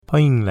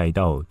欢迎来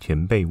到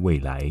前辈未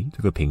来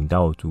这个频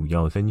道，主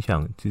要分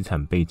享资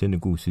产倍增的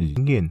故事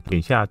经验。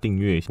点下订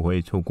阅，不会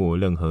错过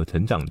任何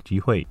成长的机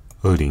会。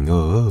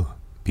2022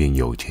变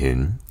有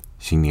钱，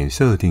新年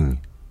设定：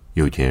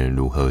有钱人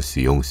如何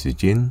使用时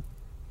间，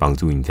帮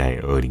助你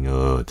在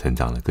2022成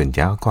长得更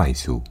加快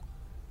速。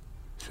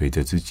随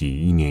着自己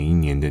一年一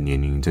年的年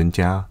龄增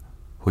加，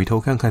回头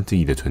看看自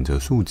己的存折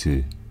数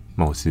字，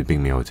貌似并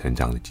没有成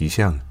长的迹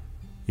象。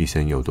一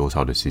生有多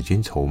少的时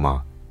间筹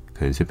码，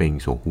可能是被你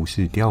所忽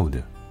视掉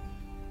的。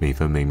每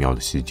分每秒的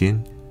时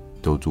间，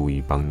都足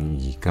以帮你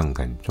以杠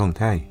杆状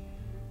态，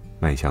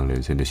迈向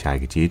人生的下一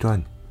个阶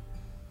段。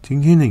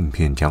今天的影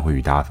片将会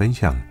与大家分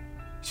享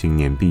新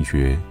年必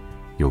学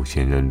有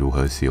钱人如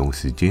何使用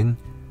时间，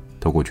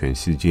透过全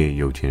世界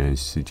有钱人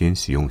时间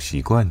使用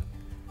习惯，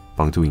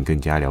帮助你更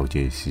加了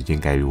解时间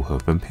该如何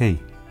分配，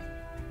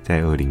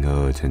在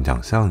2022成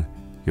长上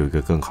有一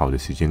个更好的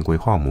时间规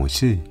划模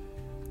式。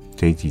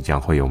这一集将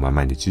会有满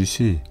满的知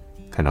识，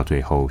看到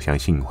最后相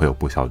信会有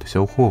不少的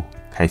收获。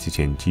开始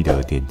前记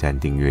得点赞、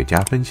订阅、加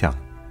分享，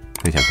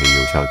分享可以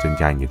有效增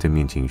加你的正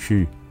面情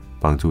绪，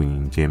帮助你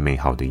迎接美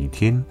好的一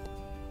天。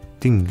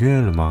订阅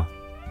了吗？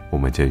我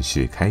们正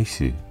式开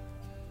始。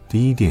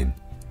第一点，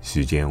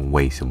时间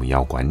为什么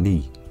要管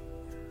理？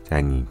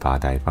在你发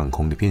呆放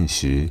空的片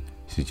时，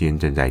时间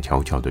正在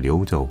悄悄地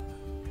流走。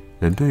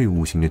人对于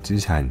无形的资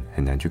产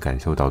很难去感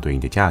受到对应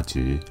的价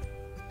值，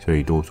所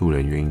以多数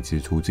人愿意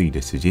支出自己的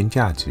时间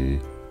价值，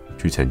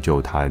去成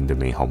就他人的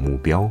美好目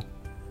标。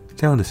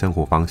这样的生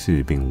活方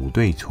式并无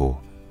对错，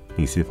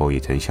你是否也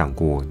曾想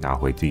过拿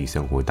回自己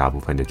生活大部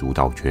分的主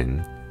导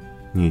权？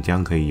你也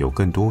将可以有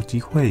更多机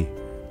会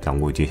掌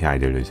握接下来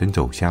的人生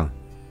走向。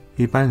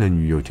一般人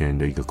与有钱人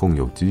的一个共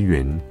有资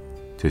源，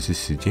则是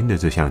时间的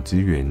这项资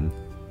源。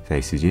在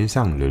时间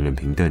上人人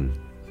平等，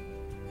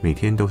每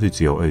天都是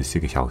只有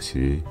24个小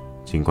时，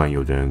尽管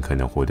有的人可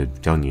能活得比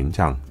较年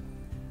长，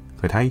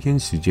可他一天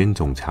时间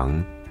总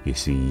长也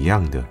是一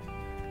样的。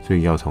所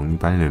以要从一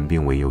般人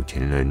变为有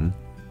钱人，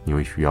你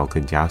会需要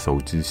更加熟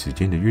知时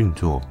间的运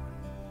作，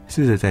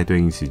试着在对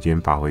应时间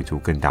发挥出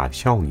更大的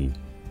效益，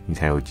你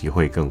才有机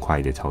会更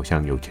快地朝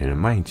向有钱人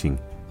迈进。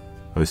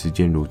而时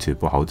间如此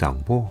不好掌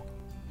握，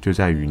就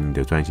在于你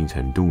的专心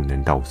程度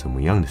能到什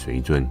么样的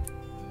水准，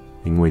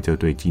因为这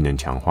对技能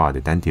强化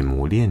的单点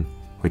磨练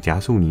会加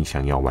速你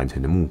想要完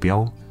成的目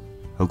标，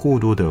而过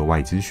多的额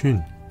外资讯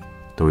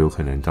都有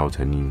可能造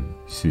成你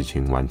事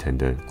情完成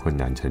的困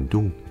难程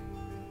度。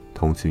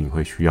同时你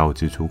会需要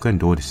支出更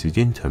多的时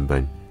间成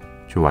本，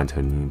去完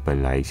成你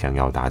本来想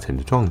要达成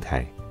的状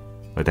态，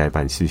而待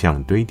办事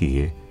项堆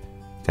叠，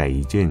在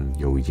一件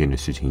又一件的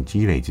事情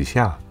积累之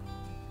下，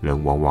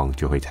人往往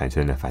就会产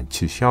生了反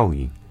噬效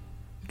应，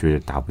觉得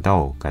达不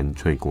到，干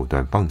脆果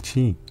断放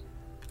弃，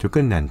就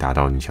更难达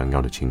到你想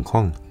要的情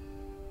况。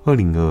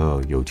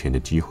2022有钱的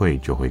机会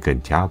就会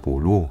更加薄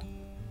弱。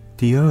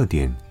第二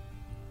点，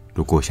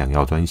如果想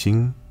要专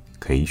心，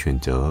可以选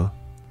择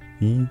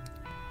一，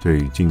对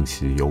于进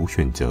食有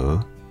选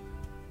择。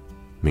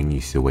民以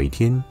食为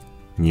天，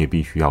你也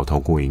必须要透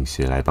过饮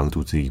食来帮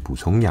助自己补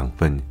充养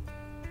分，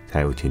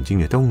才有前进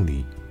的动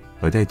力。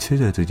而在吃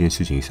的这件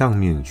事情上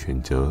面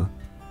选择，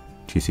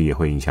其实也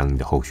会影响你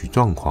的后续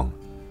状况。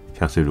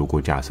像是如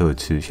果假设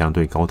吃相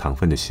对高糖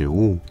分的食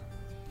物，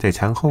在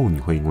餐后你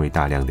会因为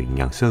大量的营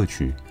养摄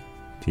取，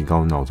提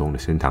高脑中的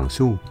升糖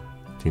素，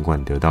尽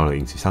管得到了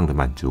饮食上的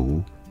满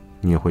足，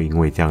你也会因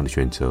为这样的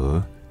选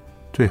择，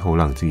最后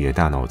让自己的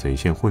大脑呈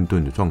现混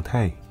沌的状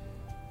态。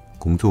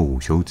工作午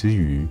休之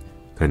余，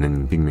可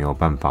能你并没有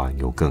办法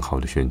有更好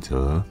的选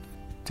择。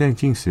在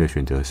进食的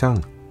选择上，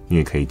你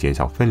也可以减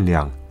少分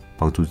量，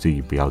帮助自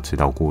己不要吃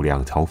到过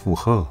量超负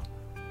荷，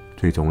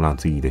最终让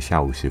自己的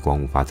下午时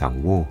光无法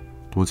掌握。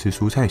多吃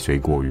蔬菜水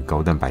果与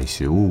高蛋白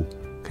食物，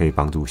可以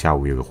帮助下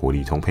午有个活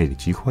力充沛的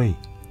机会。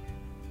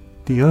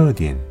第二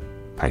点，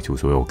排除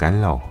所有干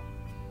扰。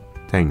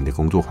在你的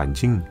工作环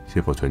境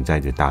是否存在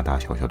着大大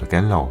小小的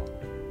干扰，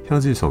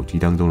像是手机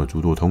当中的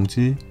诸多通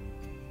知，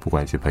不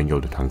管是朋友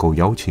的团购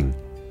邀请，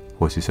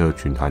或是社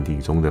群团体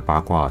中的八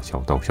卦小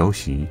道消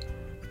息，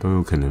都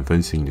有可能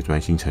分食你的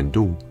专心程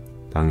度。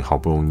当你好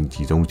不容易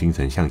集中精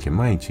神向前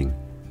迈进，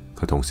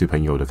可同事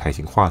朋友的开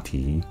心话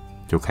题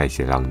就开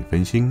始让你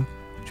分心，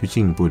去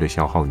进一步的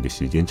消耗你的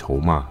时间筹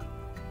码。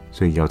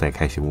所以要在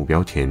开始目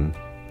标前，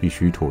必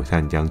须妥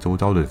善将周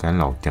遭的干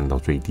扰降到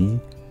最低。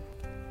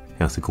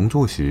像是工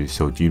作时，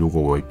手机如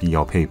果为必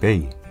要配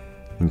备，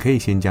你可以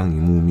先将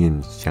萤幕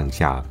面向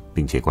下，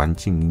并且关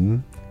静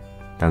音。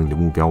当你的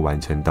目标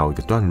完成到一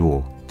个段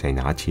落，再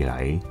拿起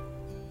来。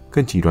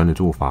更极端的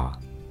做法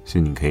是，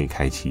你可以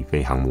开启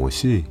飞行模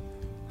式，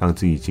让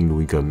自己进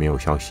入一个没有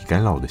消息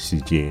干扰的世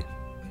界。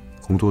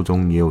工作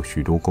中也有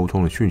许多沟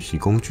通的讯息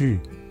工具，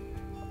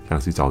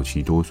像是早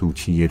期多数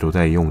企业都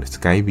在用的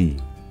Skype，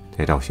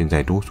 再到现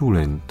在多数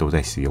人都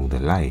在使用的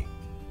Line，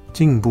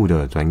 进一步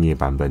的专业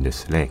版本的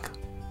Slack。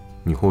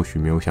你或许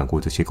没有想过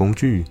这些工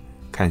具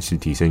看似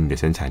提升你的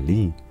生产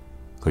力，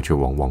可却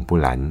往往不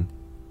然。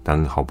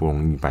当你好不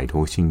容易摆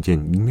脱信件、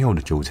email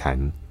的纠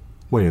缠，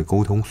为了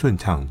沟通顺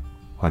畅，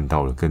换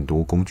到了更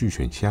多工具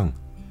选项，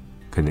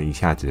可能一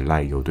下子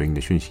LINE 有对应的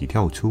讯息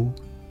跳出，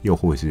又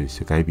或是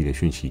Skype 的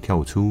讯息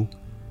跳出，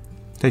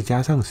再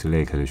加上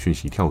Slack 的讯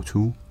息跳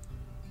出，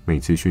每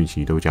次讯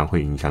息都将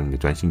会影响你的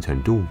专心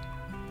程度。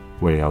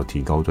为了要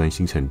提高专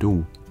心程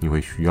度，你会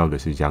需要的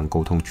是将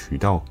沟通渠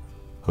道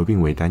合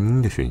并为单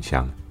一的选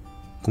项。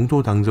工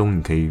作当中，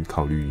你可以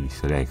考虑以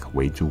Slack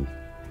为主，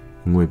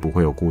因为不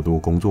会有过多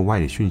工作外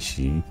的讯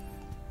息，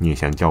你也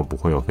相较不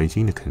会有分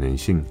心的可能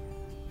性。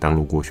当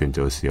如果选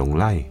择使用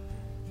LINE，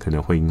 可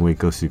能会因为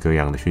各式各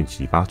样的讯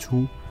息发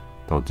出，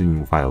导致你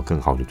无法有更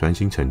好的专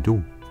心程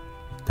度。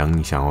当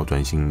你想要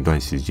专心一段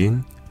时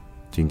间，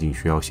仅仅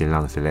需要先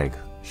让 Slack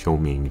休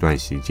眠一段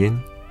时间，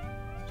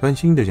专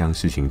心的将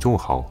事情做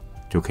好，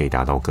就可以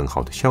达到更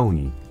好的效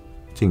益，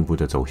进一步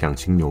的走向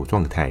心流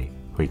状态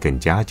会更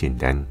加简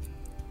单。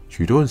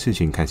许多的事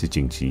情看似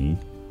紧急，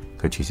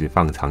可其实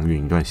放长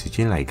远一段时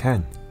间来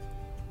看，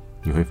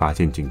你会发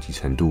现紧急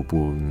程度不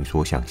如你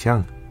所想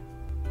象，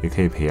也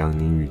可以培养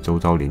你与周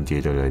遭连接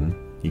的人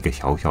一个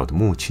小小的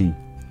默契。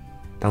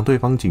当对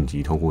方紧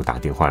急透过打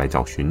电话来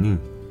找寻你，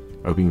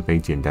而并非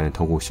简单的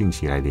透过信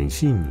息来联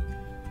系你，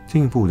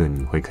进一步的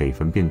你会可以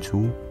分辨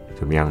出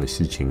什么样的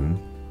事情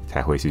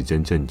才会是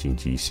真正紧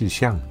急事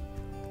项。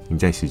你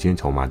在时间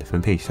筹码的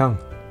分配上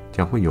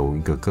将会有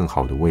一个更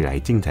好的未来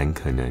进展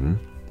可能。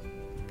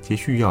接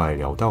续要来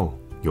聊到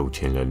有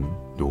钱人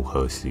如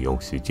何使用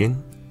时间。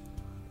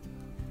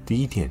第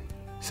一点，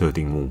设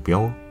定目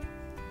标。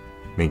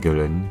每个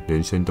人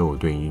人生都有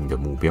对应的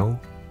目标，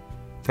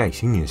在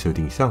新年设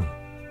定上，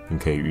你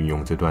可以运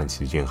用这段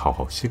时间好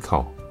好思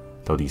考，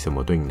到底什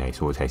么对你来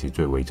说才是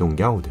最为重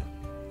要的。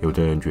有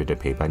的人觉得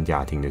陪伴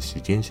家庭的时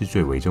间是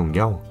最为重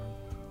要，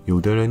有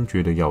的人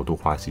觉得要多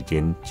花时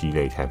间积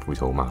累财富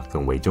筹码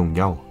更为重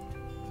要。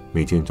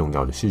每件重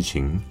要的事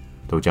情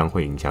都将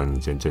会影响你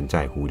真正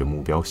在乎的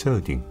目标设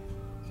定，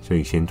所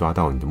以先抓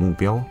到你的目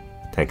标，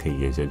才可以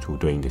延伸出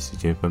对应的时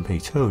间分配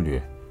策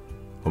略。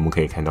我们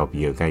可以看到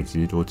比尔盖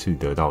茨多次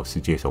得到世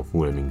界首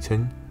富的名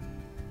称，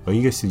而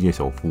一个世界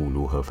首富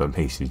如何分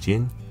配时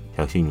间，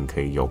相信你可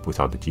以有不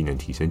少的技能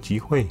提升机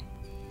会。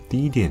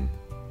第一点，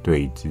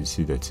对知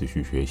识的持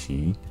续学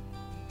习。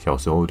小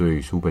时候对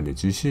于书本的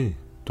知识，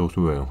多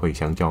数人会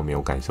相较没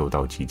有感受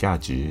到其价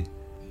值，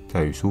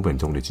在于书本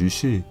中的知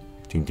识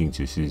仅仅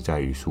只是在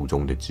于书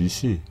中的知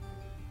识。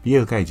比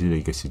尔盖茨的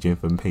一个时间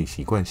分配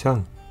习惯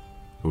上，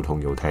如同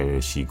犹太人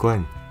的习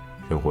惯，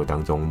生活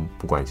当中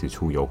不管是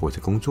出游或是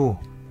工作，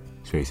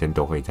随身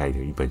都会带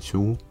着一本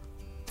书，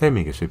在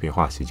每个碎片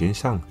化时间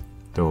上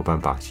都有办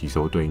法吸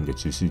收对应的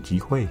知识机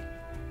会，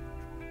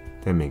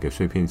在每个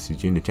碎片时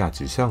间的价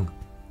值上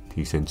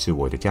提升自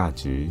我的价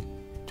值，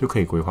就可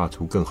以规划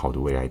出更好的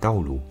未来道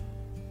路。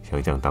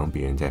想想当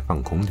别人在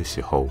放空的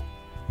时候，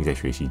你在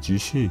学习知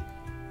识；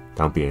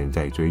当别人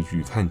在追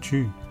剧看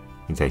剧，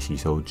你在吸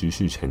收知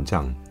识成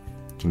长。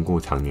经过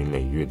长年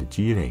累月的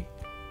积累，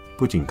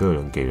不仅个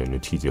人给人的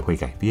气质会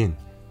改变，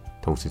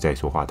同时在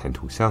说话谈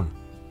吐上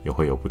也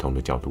会有不同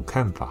的角度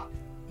看法，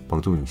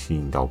帮助你吸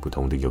引到不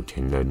同的有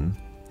钱人。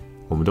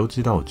我们都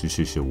知道知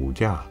识是无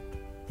价，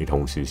也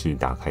同时是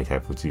打开财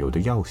富自由的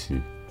钥匙，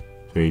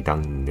所以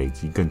当你累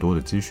积更多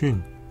的资讯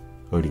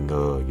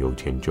，2022有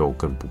钱就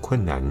更不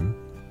困难。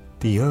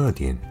第二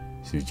点，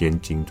时间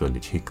精准的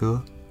切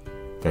割。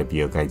在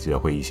比尔盖茨的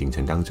会议行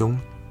程当中，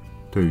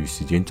对于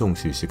时间重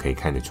视是可以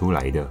看得出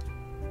来的。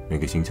每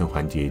个行程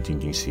环节仅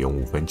仅使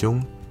用5分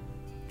钟，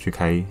去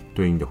开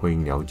对应的会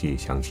议，了解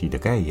详细的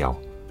概要，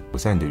不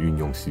善的运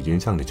用时间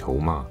上的筹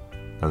码，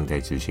让你在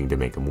执行的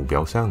每个目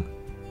标上，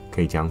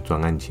可以将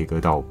专案切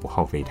割到不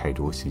耗费太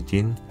多时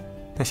间，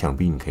那想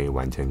必你可以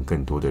完成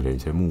更多的人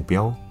生目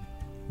标。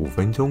5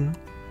分钟，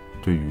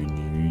对于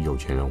你与有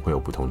钱人会有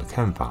不同的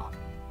看法，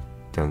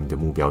将你的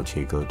目标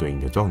切割对应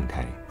的状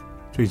态，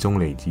最终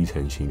累积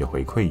成型的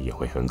回馈也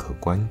会很可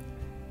观。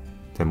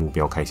在目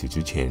标开始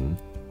之前，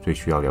最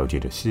需要了解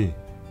的是，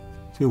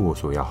自我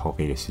所要耗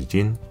费的时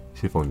间，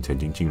是否你曾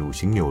经进入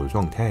心流的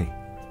状态，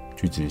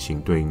去执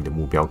行对应的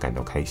目标感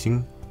到开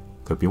心。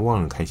可别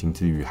忘了开心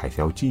之余，还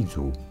是要记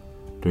住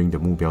对应的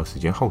目标时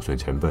间耗损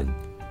成本，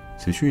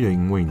持续的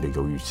因为你的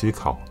犹豫思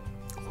考，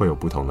会有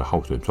不同的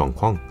耗损状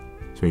况，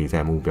所以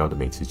在目标的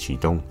每次启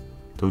动，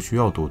都需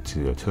要多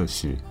次的测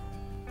试，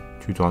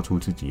去抓出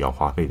自己要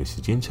花费的时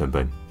间成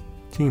本，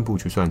进一步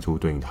去算出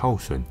对应的耗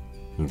损，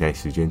你在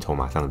时间筹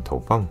码上的投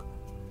放，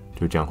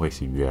就将会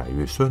是越来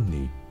越顺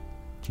利。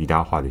极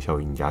大化的效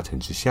应加成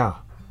之下，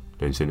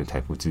人生的财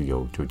富自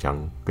由就将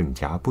更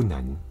加不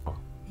难。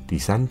第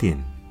3点，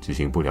执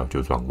行不了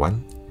就转弯。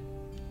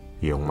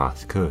伊隆马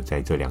斯克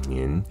在这2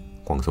年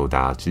广受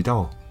大家知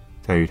道，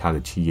在于他的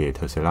企业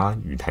特斯拉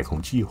与太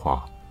空计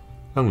划，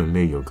让人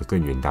类有个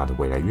更远大的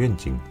未来愿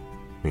景，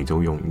每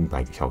周用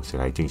100个小时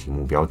来进行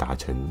目标达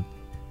成。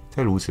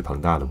在如此庞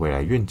大的未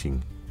来愿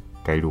景，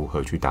该如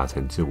何去达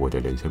成自我的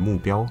人生目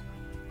标，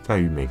在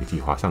于每个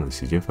计划上的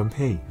时间分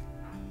配。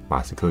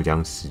马斯克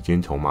将时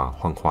间筹码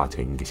幻化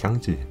成一个箱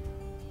子，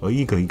而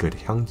一个一个的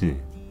箱子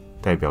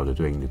代表着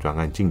对应的专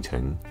案进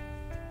程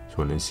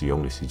所能使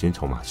用的时间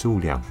筹码数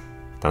量。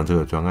当这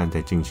个专案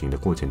在进行的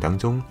过程当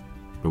中，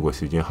如果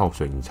时间耗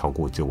损已超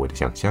过自我的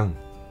想象，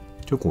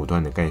就果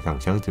断地盖上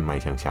箱子，迈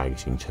向下一个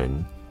行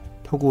程。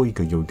透过一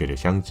个又一个的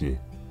箱子，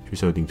去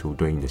设定出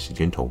对应的时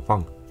间投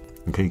放，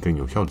你可以更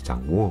有效地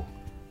掌握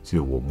自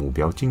我目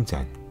标进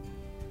展。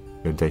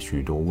人在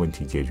许多问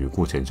题解决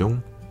过程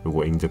中，如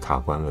果因着卡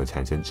关而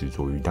产生执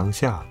着于当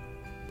下，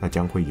那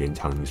将会延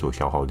长你所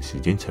消耗的时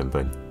间成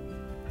本。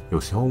有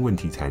时候问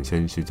题产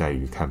生是在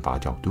于看法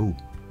角度，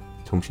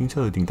重新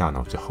设定大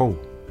脑之后，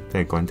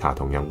再观察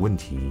同样问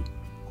题，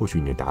或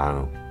许你的答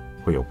案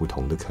会有不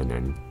同的可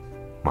能。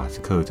马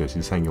斯克则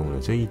是善用了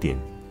这一点，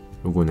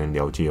如果能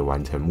了解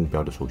完成目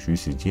标的所需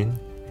时间，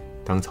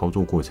当操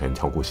作过程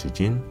超过时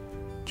间，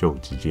就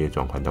直接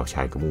转换到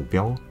下一个目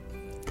标，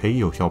可以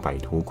有效摆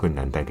脱困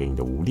难带给你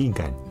的无力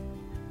感，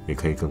也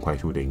可以更快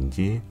速地迎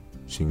接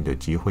新的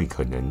机会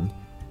可能。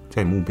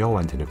在目标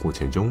完成的过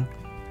程中，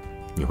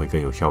你会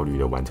更有效率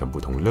地完成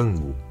不同任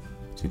务，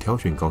只挑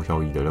选高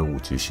效益的任务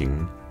执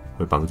行，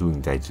会帮助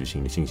你在执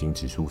行的信心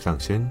指数上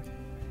升，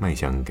迈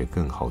向一个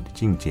更好的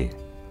境界。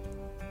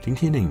今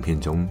天的影片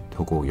中，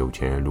透过有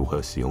钱人如何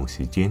使用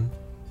时间，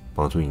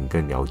帮助你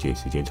更了解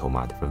时间筹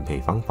码的分配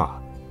方法。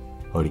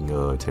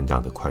2022成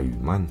长的快与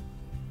慢，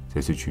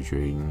这是取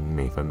决于你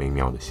每分每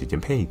秒的时间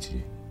配置。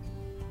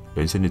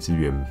人生的资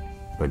源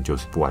本就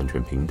是不完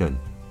全平等，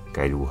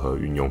该如何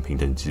运用平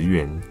等资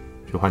源，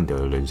去换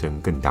得人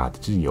生更大的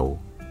自由，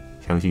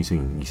相信是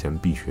你一生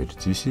必学的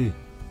知识。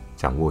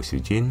掌握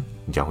时间，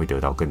你将会得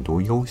到更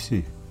多优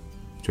势。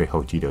最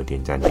后记得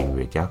点赞、订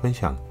阅、加分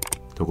享，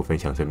透过分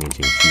享正面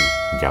情绪，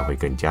你将会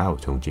更加有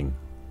冲劲，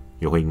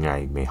也会迎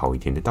来美好一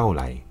天的到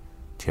来。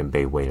前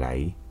辈未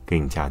来，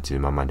更价值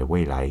满满的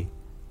未来，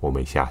我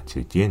们下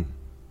次见。